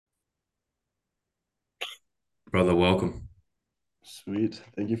Brother, welcome. Sweet.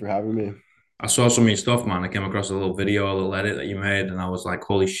 Thank you for having me. I saw some of your stuff, man. I came across a little video, a little edit that you made, and I was like,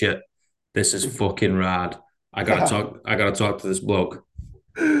 holy shit, this is fucking rad. I gotta talk to this bloke.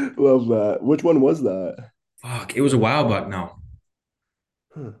 Love that. Which one was that? Fuck, it was a while back now.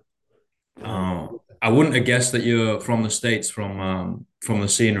 Huh. Man, I wouldn't have guessed that you're from the States, from the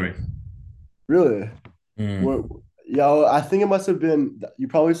scenery. really? What? Mm. Yeah, I think it must have been. You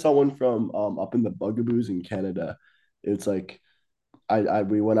probably saw one from up in the Bugaboos in Canada. It's like I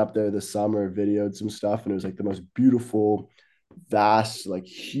we went up there this summer, videoed some stuff, and it was like the most beautiful, vast, like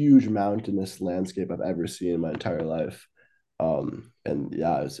huge mountainous landscape I've ever seen in my entire life. And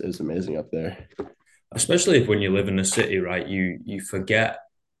yeah, it was amazing up there. Especially if when you live in the city, right? You forget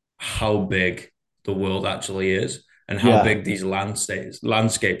how big the world actually is and how Yeah, big these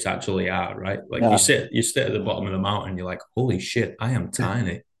landscapes actually are, right? Like you yeah. sit you sit at the bottom of the mountain, you're like, holy shit, I am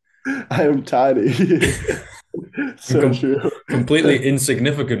tiny. I am tiny. And So true. completely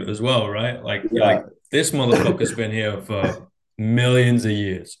insignificant as well, right? Like you're Yeah. like, this motherfucker's been here for millions of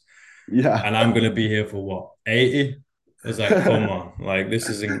years, Yeah. and I'm gonna be here for what, 80? It's like, come on, like this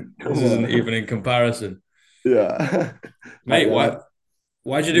Come isn't on. even in comparison. Yeah. Mate, Yeah.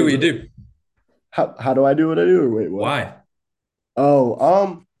 why'd you do what you The, do? how do I do what I do? Or wait, what? Why?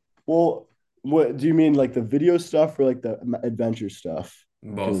 Oh, well, what do you mean, like the video stuff or like the adventure stuff?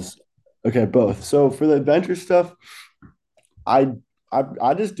 Both. Because okay, both. So for the adventure stuff, I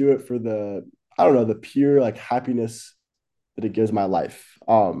I just do it for the I don't know, the pure like happiness that it gives my life.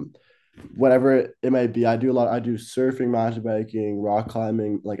 Whatever it may be. I do surfing, mountain biking, rock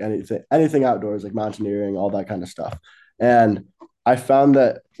climbing, like anything outdoors, like mountaineering, all that kind of stuff. And I found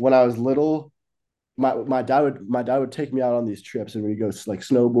that when I was little, my dad would take me out on these trips and we go like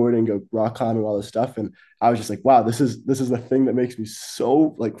snowboarding, go rock climbing, all this stuff. And I was just like, wow, this is the thing that makes me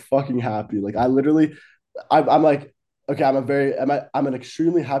so like fucking happy. Like I literally I'm like, okay, I'm an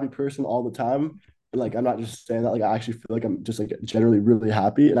extremely happy person all the time. And like I'm not just saying that, like I actually feel like I'm just like generally really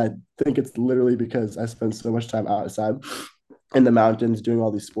happy. And I think it's literally because I spend so much time outside in the mountains doing all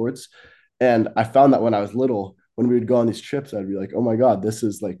these sports. And I found that when I was little, when we would go on these trips, I'd be like, oh my God, this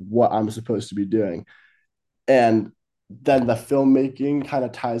is like what I'm supposed to be doing. And then the filmmaking kind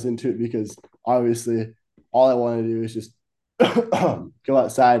of ties into it because obviously all I want to do is just go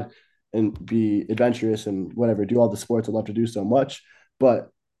outside and be adventurous and whatever, do all the sports I love to do so much. But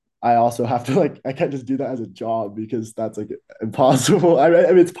I also have to like I can't just do that as a job because that's like impossible. I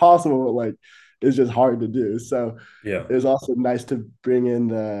mean it's possible, but like it's just hard to do. So Yeah. it was also nice to bring in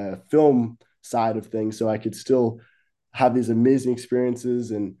the film side of things so I could still have these amazing experiences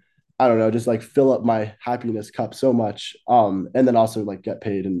and I don't know, just like fill up my happiness cup so much. And then also like get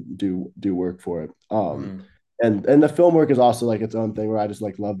paid and do work for it. Mm. And the film work is also like its own thing where I just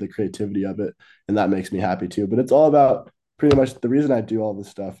like love the creativity of it, and that makes me happy too. But it's all about pretty much the reason I do all this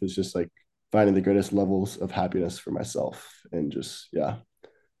stuff is just like finding the greatest levels of happiness for myself, and just yeah,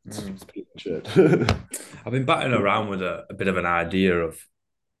 it's Mm. pretty much it. I've been batting around with a bit of an idea of,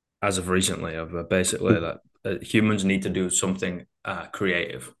 as of recently, of basically that humans need to do something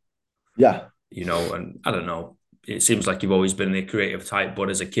creative, Yeah. and I don't know. It seems like you've always been the creative type, but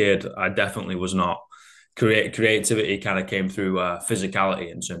as a kid, I definitely was not. Creativity kind of came through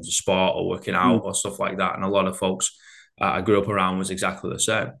physicality in terms of sport or working out Mm. or stuff like that, and a lot of folks I grew up around was exactly the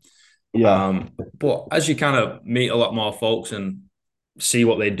same. Yeah. But as you kind of meet a lot more folks and see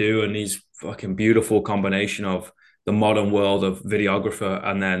what they do and these fucking beautiful combination of the modern world of videographer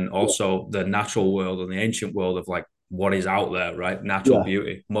and then Yeah. also the natural world and the ancient world of like what is out there, right? Natural Yeah.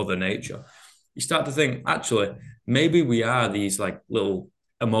 beauty, mother nature. You start to think, actually, maybe we are these like little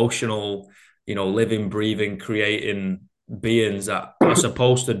emotional, living, breathing, creating beings that are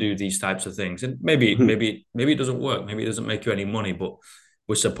supposed to do these types of things. And maybe it doesn't work. Maybe it doesn't make you any money, but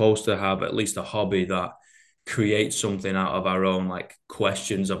we're supposed to have at least a hobby that create something out of our own like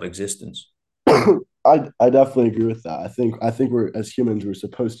questions of existence. I definitely agree with that. I think we're as humans we're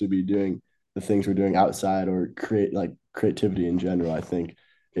supposed to be doing the things we're doing outside or create like creativity in general. I think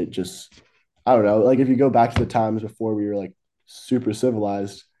it just I don't know, like if you go back to the times before we were like super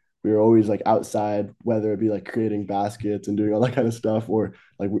civilized, we were always like outside, whether it be like creating baskets and doing all that kind of stuff, or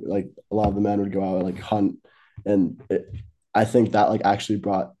like a lot of the men would go out and like hunt. And I think that like actually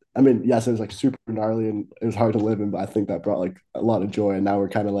brought I mean, yes, it was like super gnarly and it was hard to live in, but I think that brought like a lot of joy. And now we're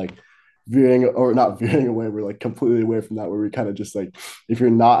kind of like veering or not veering away, we're like completely away from that, where we kind of just like if you're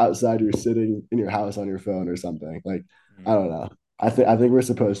not outside, you're sitting in your house on your phone or something. Like I don't know. I think we're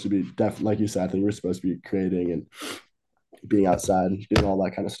supposed to be like you said, I think we're supposed to be creating and being outside, doing all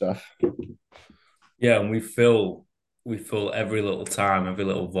that kind of stuff. Yeah, and we fill every little time, every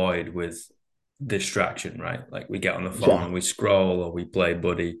little void with distraction, right? Like we get on the phone Yeah. and we scroll or we play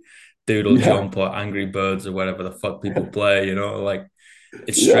Buddy, Doodle Yeah. Jump or Angry Birds or whatever the fuck people play, like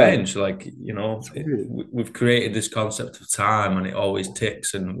it's Yeah. strange. Like, It's weird. we've created this concept of time and it always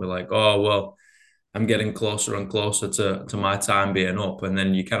ticks and we're like, oh, well, I'm getting closer and closer to my time being up. And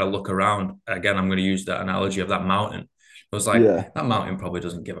then you kind of look around. Again, I'm going to use that analogy of that mountain. It was like, Yeah. that mountain probably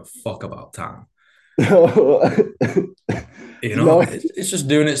doesn't give a fuck about time. No, It's just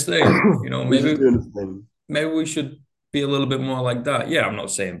doing its thing. it's just doing its thing. Maybe we should be a little bit more like that. Yeah, I'm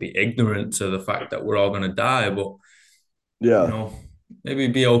not saying be ignorant to the fact that we're all going to die, but you Yeah. know, maybe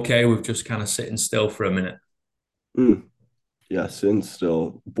be okay with just kind of sitting still for a minute. Mm. Yeah, sitting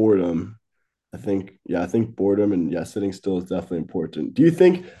still, boredom. I think boredom and yeah, sitting still is definitely important. Do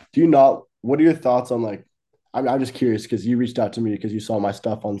you not, what are your thoughts on like, I'm just curious because you reached out to me because you saw my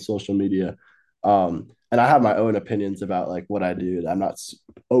stuff on social media. And I have my own opinions about like what I do. I'm not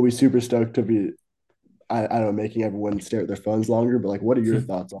always super stoked to be, I don't know, making everyone stare at their phones longer, but like, what are your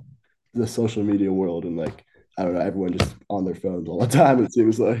thoughts on the social media world and like, I don't know, everyone just on their phones all the time, it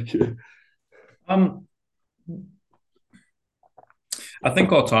seems like. um, I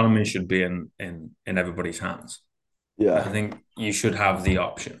think autonomy should be in everybody's hands. I Yeah. think you should have the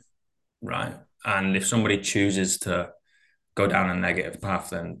option, right? And if somebody chooses to go down a negative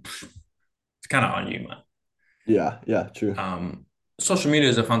path, then it's kind of on you, man. Yeah. Yeah. True. Um, Social media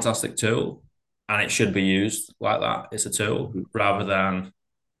is a fantastic tool, and it should be used like that. It's a tool Mhm. rather than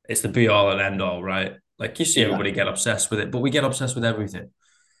it's the be all and end all, right? Like you see Yeah. everybody get obsessed with it, but we get obsessed with everything.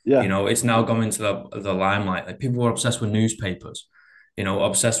 Yeah. It's now gone into the limelight. Like people are obsessed with newspapers,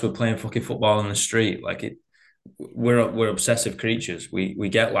 obsessed with playing fucking football in the street. Like we're obsessive creatures. We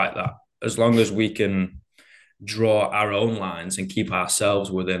get like that. As long as we can draw our own lines and keep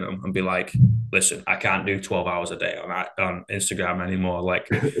ourselves within them and be like, listen, I can't do 12 hours a day on Instagram anymore. Like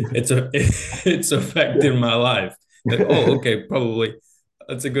it's Yeah. affecting my life. Then okay, probably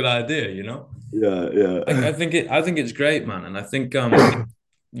that's a good idea. Yeah, I yeah. think it's great, man. And I think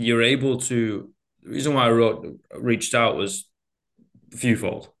you're able to the reason why reached out was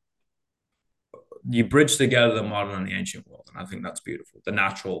fewfold. You bridge together the modern and the ancient world, and I think that's beautiful. The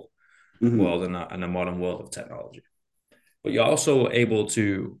natural Hmm. world and the modern world of technology. But you're also able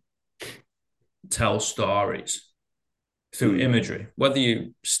to tell stories through Mm. imagery, whether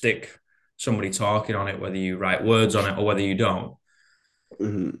you stick somebody talking on it, whether you write words on it, or whether you don't.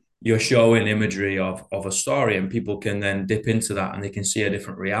 Hmm. You're showing imagery of a story, and people can then dip into that and they can see a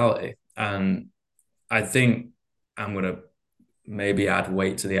different reality. And I think I'm going to maybe add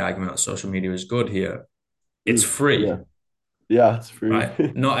weight to the argument that social media is good here. It's Mm. free, Yeah. Yeah, it's free.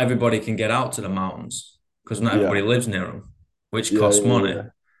 right? Not everybody can get out to the mountains because not everybody Yeah. lives near them, which Yeah, costs yeah, money. yeah.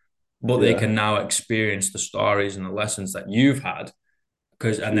 But they Yeah. can now experience the stories and the lessons that you've had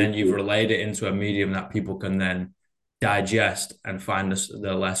and True, then you've true. relayed it into a medium that people can then digest and find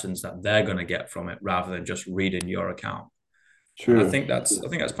the lessons that they're going to get from it rather than just reading your account. And I True. think that's I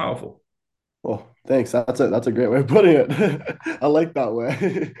think that's powerful. Well, thanks. That's a great way of putting it. I like that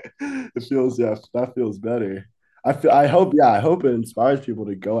way. It feels, yeah, that feels better. I hope it inspires people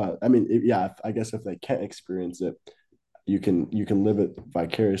to go out. I mean, I guess if they can't experience it, you can live it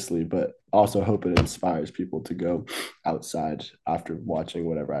vicariously, but also hope it inspires people to go outside after watching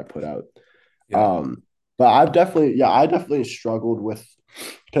whatever I put out. Yeah. Um, but I definitely struggled with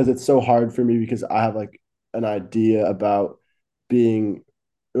because it's so hard for me because I have like an idea about being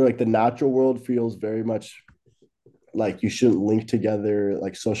or like the natural world feels very much like you shouldn't link together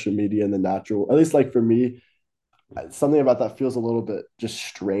like social media and the natural, at least like for me, something about that feels a little bit just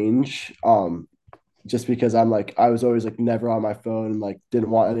strange. Just because I'm like I was always like never on my phone and like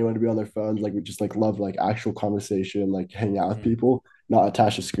didn't want anyone to be on their phones. Like we just like love like actual conversation, like hanging out with Mm. people, not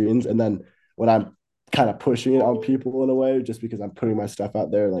attached to screens. And then when I'm kind of pushing it on people in a way, just because I'm putting my stuff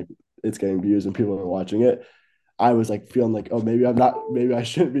out there, like it's getting views and people are watching it, I was like feeling like, oh, maybe I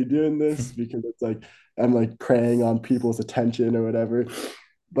shouldn't be doing this because it's like I'm like preying on people's attention or whatever.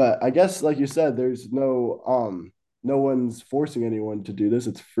 But I guess like you said, there's no one's forcing anyone to do this.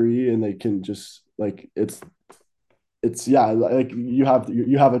 It's free and they can just like it's yeah, like you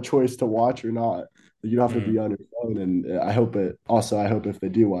have a choice to watch or not. You don't have to be Mm. on your phone. And I hope if they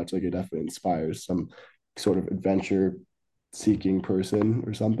do watch, like it definitely inspires some sort of adventure seeking person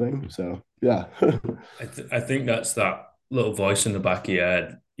or something. So yeah. I think that's that little voice in the back of your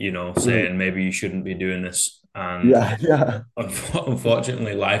head, saying maybe you shouldn't be doing this. And Yeah, yeah.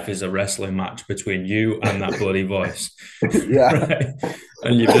 unfortunately, life is a wrestling match between you and that bloody voice, Yeah. right?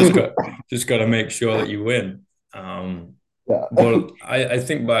 And you've just got to make sure that you win. Um, Yeah. but I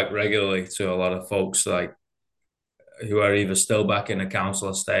think back regularly to a lot of folks like who are either still back in a council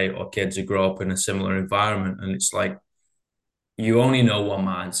estate or kids who grow up in a similar environment. And it's like you only know one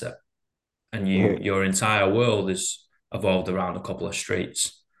mindset, and Mhm. your entire world is evolved around a couple of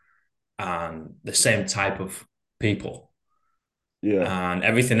streets and the same type of people. Yeah. And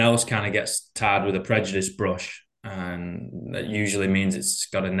everything else kind of gets tarred with a prejudice brush. And that usually means it's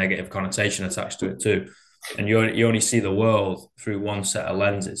got a negative connotation attached to it too. And you only see the world through one set of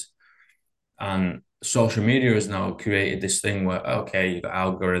lenses. And social media has now created this thing where, okay, you got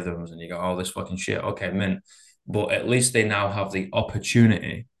algorithms and you got all this fucking shit. Okay, mint. But at least they now have the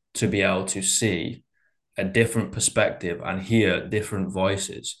opportunity to be able to see a different perspective and hear different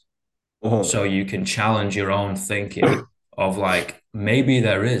voices. Uh-huh. So you can challenge your own thinking of like, maybe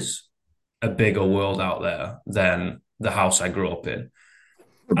there is a bigger world out there than the house I grew up in.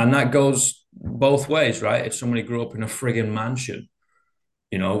 And that goes both ways, right? If somebody grew up in a frigging mansion,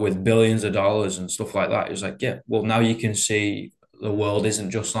 with billions of dollars and stuff like that. It's like, yeah, well, now you can see the world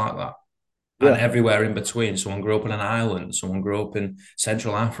isn't just like that. And Yeah. everywhere in between. Someone grew up in an island, someone grew up in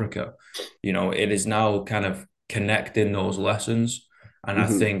Central Africa. It is now kind of connecting those lessons. And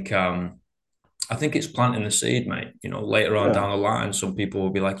Hmm. I think it's planting the seed, mate. Later on Yeah. down the line, some people will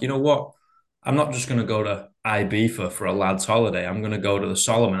be like, you know what? I'm not just going to go to Ibiza for a lad's holiday. I'm going to go to the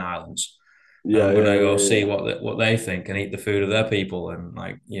Solomon Islands and Yeah. I'm going to Yeah. go Yeah. see Yeah. what they think and eat the food of their people and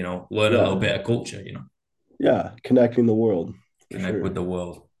like, learn a little Yeah. bit of culture, Yeah. Connecting the world for connect with sure. the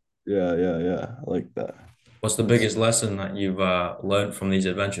world. Yeah. Yeah. Yeah. I like that. What's the That's biggest lesson that you've learned from these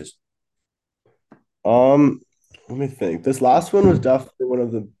adventures? um let me think. This last one was definitely one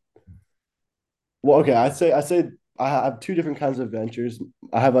of the well, okay, I say I have two different kinds of adventures.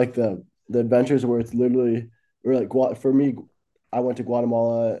 I have like the adventures where it's literally or like for me, I went to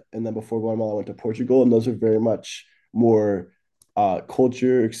Guatemala and then before Guatemala I went to Portugal, and those are very much more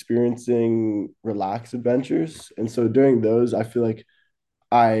culture experiencing relaxed adventures. And so during those, I feel like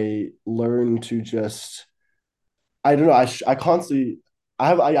I learned to just I don't know. I constantly,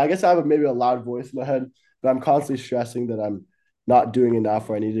 I guess I have maybe a loud voice in my head, but I'm constantly stressing that I'm not doing enough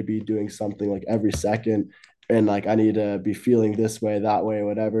or I need to be doing something like every second. And like, I need to be feeling this way, that way,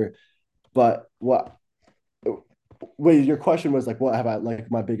 whatever. But wait, your question was like, what have I, like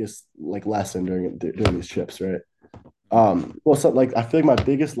my biggest like lesson during these trips, right? Well, so like, I feel like my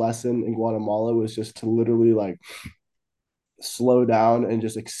biggest lesson in Guatemala was just to literally like slow down and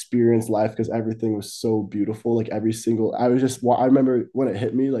just experience life because everything was so beautiful. Like every single, I remember when it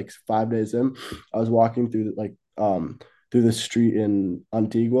hit me, like 5 days in, I was walking through the street in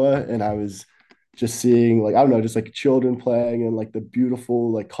Antigua, and I was just seeing like I don't know, just like children playing and like the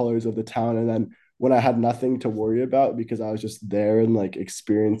beautiful like colors of the town. And then when I had nothing to worry about because I was just there and like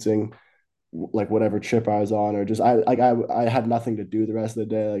experiencing like whatever trip I was on, or just I had nothing to do the rest of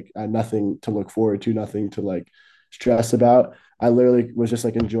the day. Like I had nothing to look forward to, nothing to like stress about. I literally was just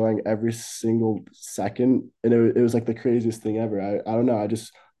like enjoying every single second, and it was like the craziest thing ever. I don't know. I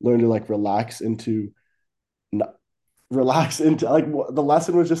just learned to like relax into like the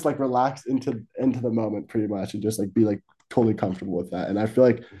lesson was just like relax into the moment pretty much and just like be like totally comfortable with that. And I feel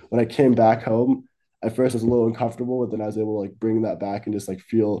like when I came back home, at first I was a little uncomfortable, but then I was able to like bring that back and just like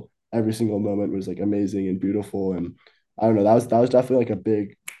feel every single moment was like amazing and beautiful. And I don't know, that was definitely like a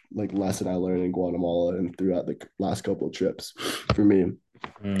big like lesson I learned in Guatemala and throughout the last couple of trips for me.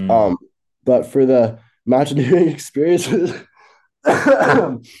 Mm, Um, but for the mountaineering experiences,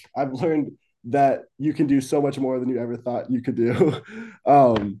 I've learned that you can do so much more than you ever thought you could do.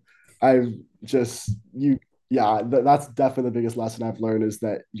 um, I've just you yeah, that's definitely the biggest lesson I've learned is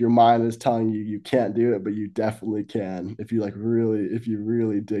that your mind is telling you you can't do it, but you definitely can if you like really if you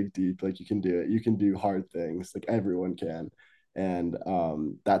really dig deep, like you can do it. You can do hard things, like everyone can, and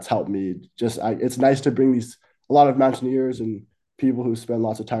that's helped me. It's nice to bring these a lot of mountaineers and people who spend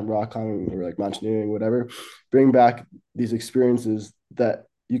lots of time rock climbing or like mountaineering, whatever, bring back these experiences that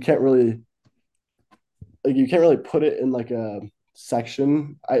you can't really put it in like a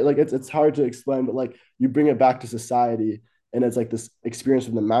section. I like it's hard to explain, but like you bring it back to society and it's like this experience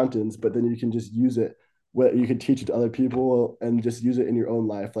from the mountains, but then you can just use it what you can teach it to other people and just use it in your own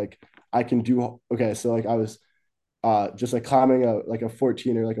life. Like I can do okay, so like I was just like climbing a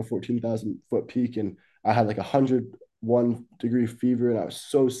 14 or like a 14,000 foot peak, and I had like 101-degree fever, and I was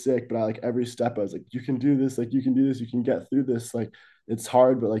so sick. But I like every step, I was like, "You can do this! Like you can do this! You can get through this! Like it's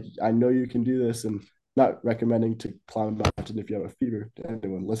hard, but like I know you can do this." And not recommending to climb a mountain if you have a fever to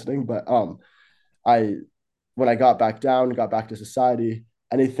anyone listening, but I when I got back down, got back to society,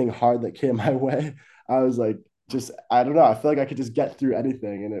 anything hard that came my way, I was like, just I don't know. I feel like I could just get through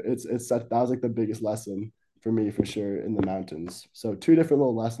anything, and that was like the biggest lesson for me for sure in the mountains. So two different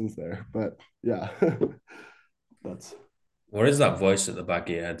little lessons there, but yeah. That's What is that voice at the back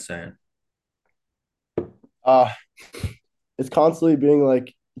of your head saying? uh it's constantly being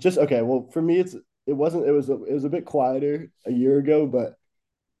like just okay. Well, for me, it was a bit quieter a year ago, but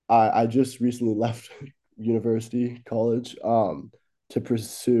I just recently left university, college, to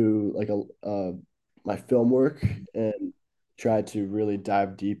pursue like a my film work and try to really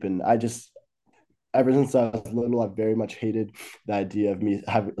dive deep. And I just ever since I was little, I've very much hated the idea of me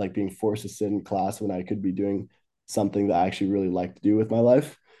having like being forced to sit in class when I could be doing something that I actually really like to do with my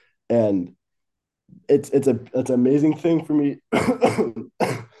life. And it's an amazing thing for me.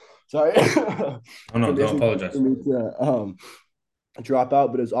 Sorry, Oh it's an no, don't amazing thing for apologize. me to drop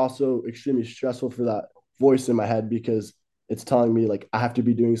out, but it's also extremely stressful for that voice in my head because it's telling me like I have to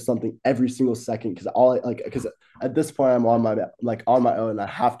be doing something every single second because all I like because at this point I'm on my like on my own. I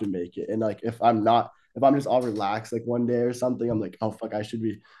have to make it, and like if I'm just all relaxed like one day or something, I'm like, oh fuck, I should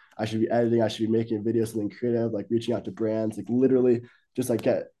be editing, I should be making a video, something creative, like reaching out to brands, like literally just like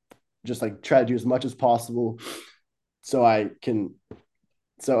get just like try to do as much as possible so I can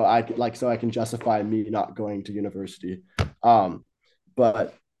so I can justify me not going to university.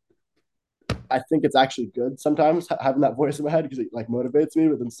 But I think it's actually good sometimes having that voice in my head because it like motivates me.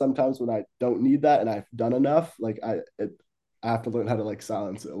 But then sometimes when I don't need that and I've done enough, I have to learn how to like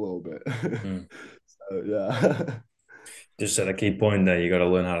silence it a little bit. Mm. So yeah. Just said a key point there. You got to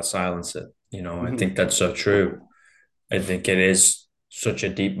learn how to silence it. I think that's so true. I think it is such a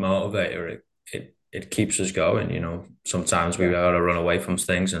deep motivator. It keeps us going. Sometimes we Yeah. got to run away from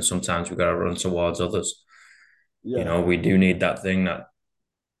things, and sometimes we got to run towards others. Yeah. We do need that thing that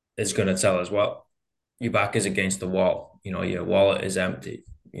is going to tell us, well, your back is against the wall. Your wallet is empty.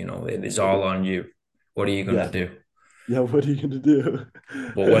 It is all on you. What are you going to Yeah. do? Yeah. What are you gonna do?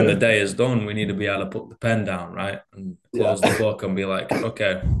 But when the day is done, we need to be able to put the pen down, right? And Yeah. close the book and be like,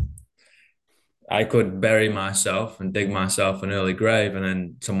 okay, I could bury myself and dig myself an early grave, and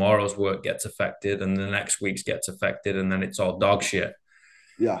then tomorrow's work gets affected, and the next week's gets affected, and then it's all dog shit.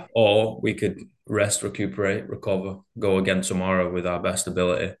 Yeah. Or we could rest, recuperate, recover, go again tomorrow with our best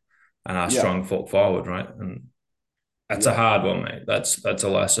ability and our Yeah. strong foot forward, right? And that's a Yeah. hard one, mate. That's a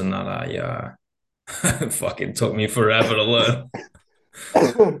lesson that I fucking took me forever to learn.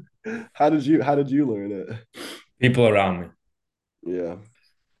 How did you learn it? People around me. Yeah.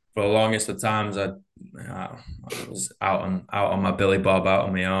 For the longest of times, I was out on my Billy Bob, out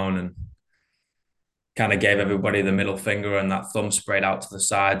on my own, and kind of gave everybody the middle finger and that thumb sprayed out to the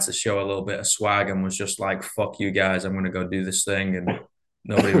side to show a little bit of swag, and was just like, "Fuck you guys, I'm gonna go do this thing," and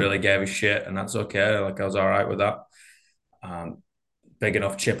nobody really gave a shit, and that's okay. Like I was all right with that. Um, Big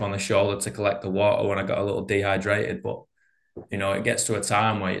enough chip on the shoulder to collect the water when I got a little dehydrated, but it gets to a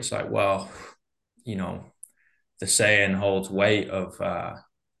time where it's like, well, you know, the saying holds weight of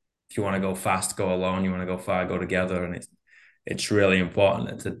if you want to go fast, go alone. You want to go far, go together. And it's really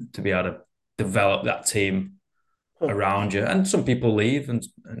important to be able to develop that team Huh. around you. And some people leave, and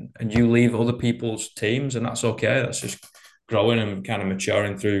you leave other people's teams, and that's okay. That's just growing and kind of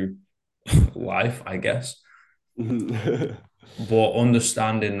maturing through life, I guess. But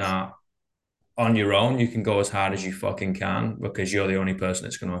understanding that on your own, you can go as hard as you fucking can because you're the only person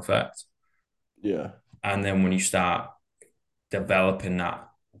it's going to affect. Yeah. And then when you start developing that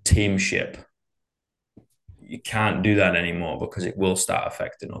teamship, you can't do that anymore because it will start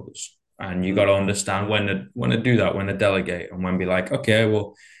affecting others. And you got to Mm. understand when to do that, when to delegate, and when be like, okay,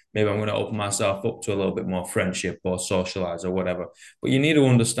 well, maybe I'm going to open myself up to a little bit more friendship or socialize or whatever. But you need to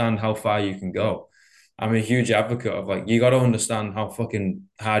understand how far you can go. I'm a huge advocate of like you got to understand how fucking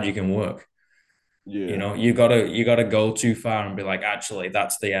hard you can work. Yeah. You gotta go too far and be like, actually,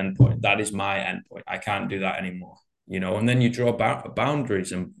 that's the end point. That is my end point. I can't do that anymore. And then you draw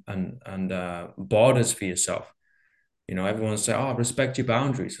boundaries and borders for yourself. Everyone say, "Oh, respect your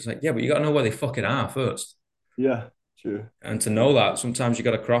boundaries." It's like, yeah, but you gotta know where they fucking are first, Yeah. True. and to know that sometimes you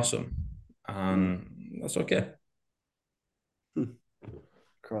gotta cross them, Mm. and that's okay. Hmm.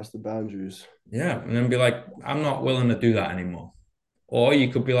 Cross the boundaries. Yeah, and then be like, "I'm not willing to do that anymore," or you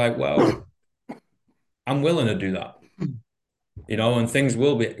could be like, "Well, I'm willing to do that." And things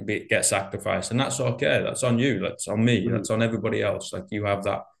will get sacrificed, and that's okay. That's on you. That's on me. Mhm. That's on everybody else. Like you have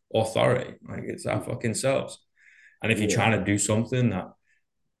that authority. Like it's our fucking selves. And if you're Yeah. trying to do something that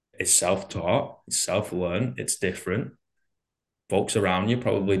is self-taught, it's self-learned, it's different. Folks around you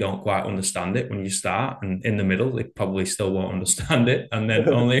probably don't quite understand it when you start, and in the middle, they probably still won't understand it. And then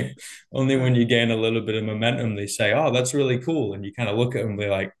only when you gain a little bit of momentum, they say, "Oh, that's really cool." And you kind of look at them and be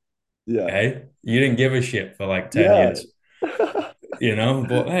like, Yeah. "Hey, you didn't give a shit for like 10 Yeah. years."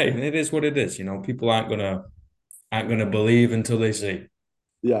 But hey, it is what it is. People aren't gonna believe until they see.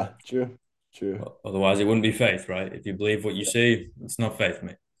 Yeah. True. True. Otherwise, it wouldn't be faith, right? If you believe what you see, it's not faith,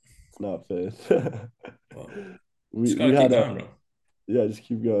 mate. It's not faith. But we just we gotta keep had a going, bro. Yeah, just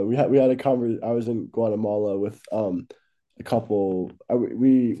keep going. We had a conversation. I was in Guatemala with a couple.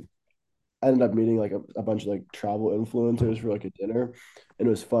 We ended up meeting like a bunch of like travel influencers for like a dinner, and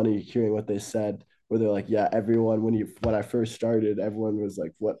it was funny hearing what they said. Where they're like, yeah, everyone when I first started, everyone was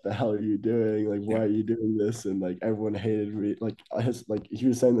like, "What the hell are you doing? Like, why Yeah, are you doing this?" And like everyone hated me. Like he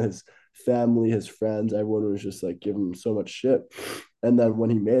was saying that his family, his friends, everyone was just like giving him so much shit. And then when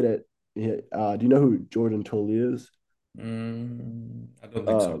he made it, do you know who Jordan Tolley is? I don't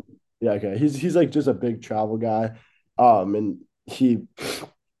think so. Um, yeah, okay. He's like just a big travel guy. And he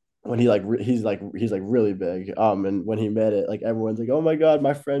when he like he's like really big. And when he met it, like everyone's like, "Oh my God,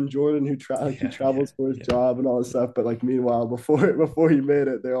 my friend Jordan he Yeah, yeah, travels for his yeah, job and all this stuff." But like meanwhile, before he made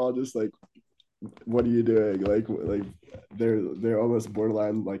it, they're all just like, "What are you doing?" Like they're almost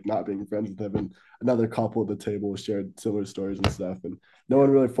borderline like not being friends with him. And another couple at the table shared similar stories and stuff. And no one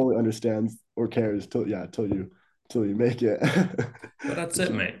yeah. really fully understands or cares till you make it. But that's Which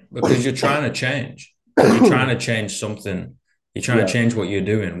it, is mate. Because you're trying to change. You're trying to change something. You're trying to yeah. change what you're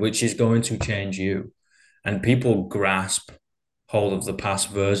doing, which is going to change you. And people grasp hold of the past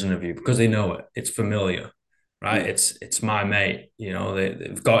version of you because they know it. It's familiar, right? Mm, It's my mate.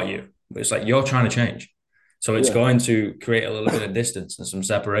 They've got you. But it's like you're trying to change. So it's yeah. going to create a little bit of distance and some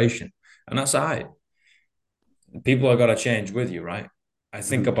separation. And that's all right. People are going to change with you, right?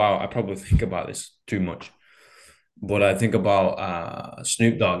 Mhm. I probably think about this too much. But I think about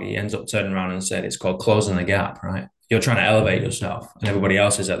Snoop Dogg. He ends up turning around and said it's called closing the gap, right? You're trying to elevate yourself, and everybody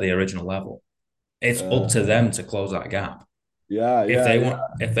else is at the original level. It's up Uh, to them to close that gap. yeah, yeah, yeah.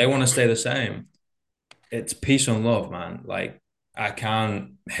 If they want to stay the same, it's peace and love, man. Like I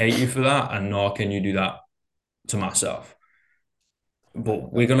can't hate you for that, and nor can you do that to myself.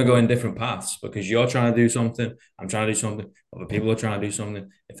 But we're That's gonna go cool. in different paths because you're trying to do something, I'm trying to do something, other people are trying to do something.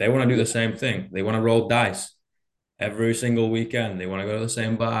 If they want to do Yeah. the same thing, they want to roll dice every single weekend. They want to go to the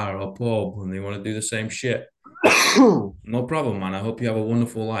same bar or pub and they want to do the same shit. No problem, man. I hope you have a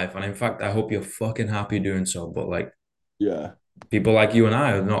wonderful life. And in fact, I hope you're fucking happy doing so. But like Yeah. people like you and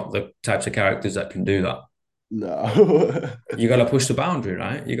I are not the types of characters that can do that. No. You got to push the boundary,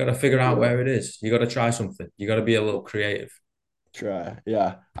 right? You got to figure out Yeah. where it is. You got to try something. You got to be a little creative. Try.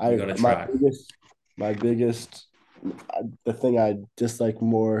 Yeah. You I got to my try. biggest the thing I dislike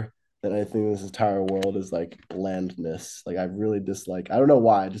more than anything in this entire world is like blandness. Like I really dislike. I don't know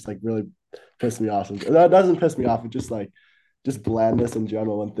why. It just like really pissed me off. That doesn't piss me off. It just blandness in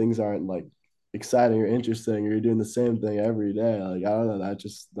general when things aren't like exciting or interesting or you're doing the same thing every day. Like I don't know.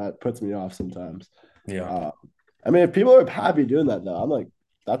 That puts me off sometimes. Yeah. Uh, I mean, if people are happy doing that though, I'm like,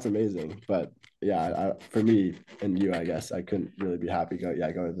 that's amazing. But yeah, for me and you, I guess I couldn't really be happy going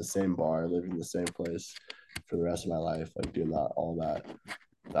to the same bar, living in the same place for the rest of my life, like doing that all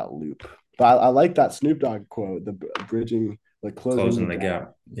that loop. But I like that Snoop Dogg quote, the bridging, like closing the Closing the gap.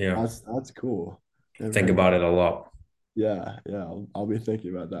 gap. Yeah. That's cool. Never Think heard about that. it a lot. Yeah, yeah, I'll be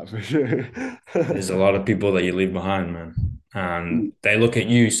thinking about that for sure. There's a lot of people that you leave behind, man. And Mm, they look at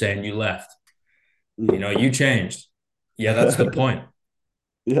you saying you left. mm. You changed. Yeah, that's the point.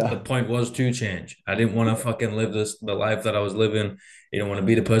 The Yeah, point was to change. I didn't want to fucking live the life that I was living. You don't want to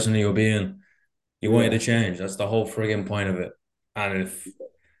be the person that you were being. You wanted to yeah, change. That's the whole frigging point of it. And if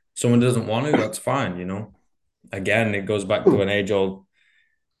someone doesn't want to, that's fine, Again, it goes back to an age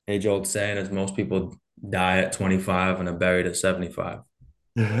old saying is most people die at 25 and are buried at 75,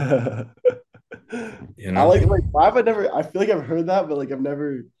 yeah. you I know? like why have I never I feel like I've heard that, but like I've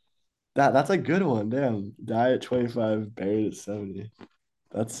never that's a good one. Damn. Die at 25, buried at 70.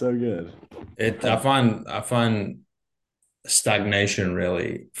 That's so good. It Huh. I find stagnation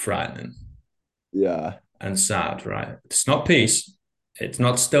really frightening Yeah. and sad, right? It's not peace. It's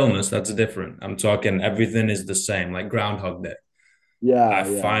not stillness. That's different. I'm talking everything is the same, like Groundhog Day. I Yeah,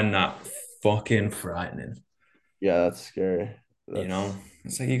 yeah. find that fucking frightening. Yeah, that's scary. You know,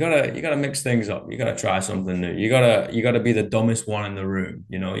 That's it's like you gotta mix things up. You gotta try something new. You gotta be the dumbest one in the room.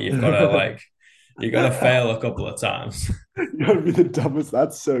 You've gotta you gotta fail a couple of times. you gotta be the dumbest.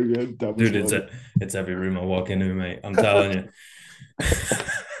 That's so good. Dumbest Dude, one. it's every room I walk into, mate. I'm telling you.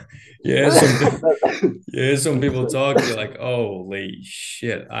 Yeah, some people talk, you're like, holy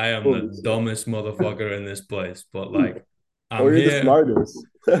shit, I am the Holy shit. dumbest motherfucker in this place. But like, I'm Or you're the here, smartest.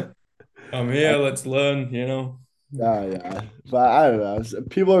 I'm here, let's learn. Yeah, yeah. But I don't know.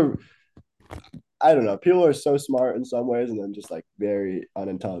 People are I don't know. People are so smart in some ways and then just like very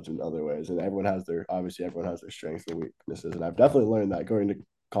unintelligent in other ways. And everyone has their strengths and weaknesses. And I've definitely learned that going to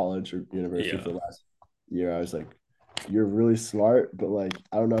college or university Yeah. for the last year. I was like you're really smart, but like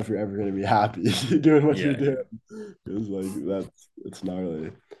I don't know if you're ever gonna be happy doing what you're Yeah. doing. Because like that's it's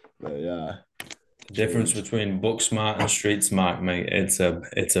gnarly. But yeah, The difference change. between book smart and street smart, mate, it's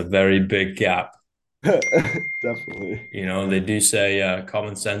a very big gap. Definitely. You know, they do say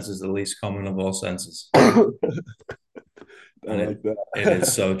common sense is the least common of all senses. I And like it is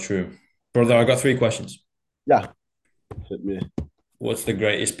that. so true. Brother, I got three questions. Yeah, hit me. What's the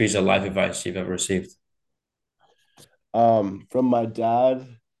greatest piece of life advice you've ever received? From my dad,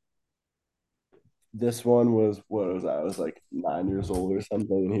 this one was what was I? I was like 9 years old or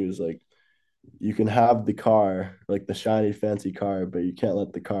something, and he was like, "You can have the car, like the shiny fancy car, but you can't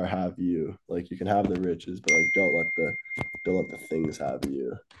let the car have you. Like you can have the riches, but like don't let the things have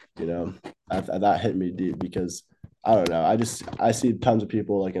you." You know, that hit me deep because I don't know. I see tons of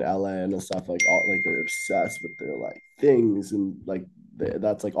people like in LA and stuff like all like they're obsessed with their like things and like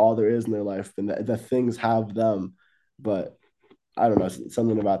that's like all there is in their life, and the things have them, but I don't know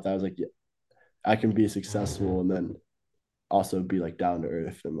something about that. I was like, yeah, I can be successful and then also be like down to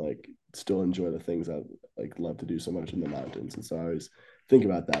earth and like still enjoy the things I like love to do so much in the mountains. And so I always think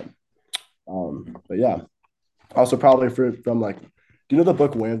about that. But yeah, also probably from like, do you know the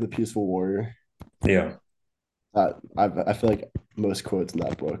book Way of the Peaceful Warrior? Yeah. I feel like most quotes in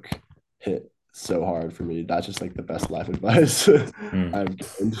that book hit so hard for me. That's just like the best life advice Hmm. I've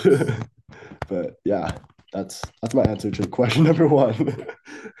given. But yeah, that's my answer to question number one.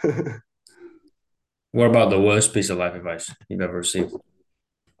 What about the worst piece of life advice you've ever received?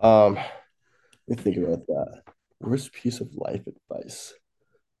 Let me think about that. Worst piece of life advice.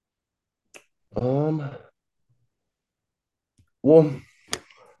 Um, well,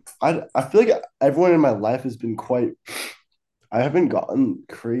 I feel like everyone in my life has been quite. I haven't gotten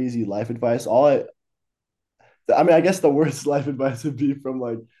crazy life advice. I mean, I guess the worst life advice would be from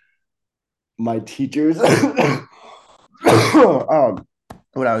like my teachers.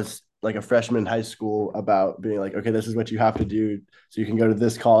 When I was like a freshman in high school, about being like, okay, this is what you have to do, so you can go to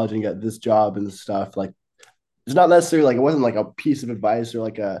this college and get this job and stuff. Like, it's not necessarily like it wasn't like a piece of advice or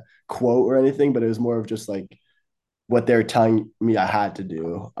like a quote or anything, but it was more of just like what they were telling me I had to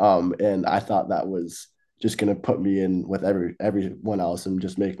do. And I thought that was just gonna put me in with everyone else and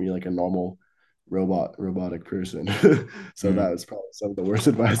just make me like a normal robotic person. So that Hmm. was probably some of the worst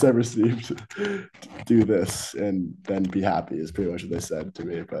advice I received. Do this and then be happy is pretty much what they said to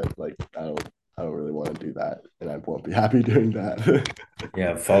me. But like I don't really want to do that, and I won't be happy doing that.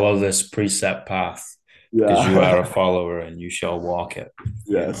 Yeah, follow this preset path because you are a Yeah. follower and you shall walk it,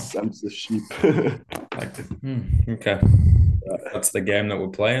 you know. Yes, I'm just a sheep. Like, okay. If that's the game that we're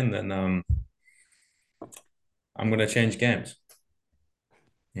playing, then I'm gonna change games.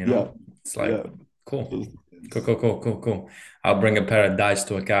 You Yeah, know, it's like yeah. cool, cool, cool, cool, cool, cool. I'll bring a pair of dice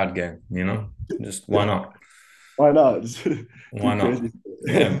to a card game. You know, just why Yeah. not? Why not? Just Why be not? crazy.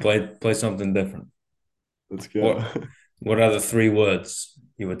 Yeah, play something different. Let's go. What are the three words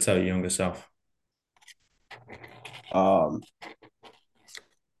you would tell your younger self? Um,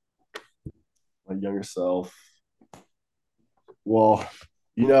 my younger self. Well,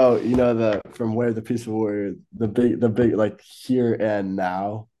 the from where the peaceful warrior, the big like here and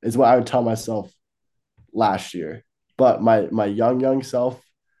now is what I would tell myself last year. But my young self,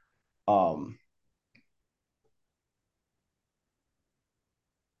 um,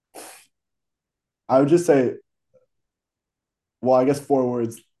 I would just say, well, I guess four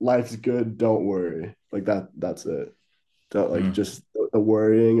words: life's good, don't worry. Like that. That's it. Don't like Mm, just the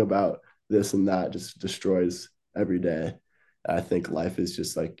worrying about this and that just destroys every day. I think life is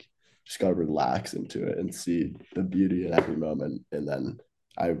just like just gotta relax into it and see the beauty in every moment. And then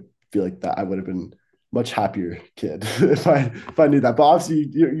I feel like that I would have been much happier kid if I knew that. But obviously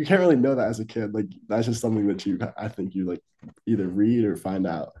you can't really know that as a kid. Like that's just something that you I think you like either read or find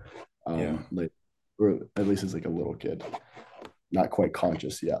out. yeah, Like or at least as like a little kid. Not quite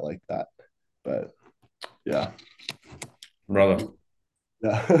conscious yet like that. But yeah. brother.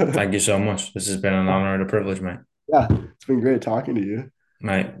 Yeah. Thank you so much. This has been an honor and a privilege, mate. Yeah, it's been great talking to you.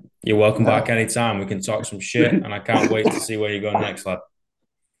 Mate, you're welcome Yeah. back anytime. We can talk some shit, and I can't wait to see where you go next, lad.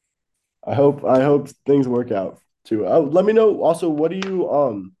 I hope things work out too. Let me know also what do you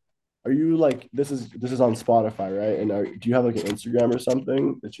are you like this is on Spotify, right? And do you have like an Instagram or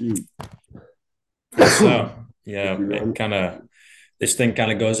something that you Yes, that sir. Yeah, you run? this thing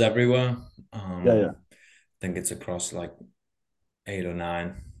kind of goes everywhere. Yeah, yeah. I think it's across like eight or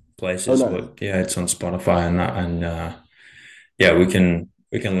nine Oh, places, nice. but yeah, it's on Spotify and that, and yeah, we can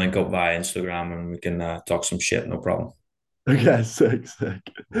link up via Instagram and we can talk some shit, no problem. Okay, sick, sick.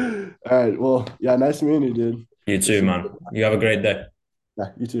 All right. Well, yeah, nice meeting you, dude. You This too, is man. You have a great day. yeah,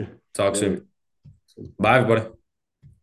 you too. Talk Later. soon. Bye, everybody.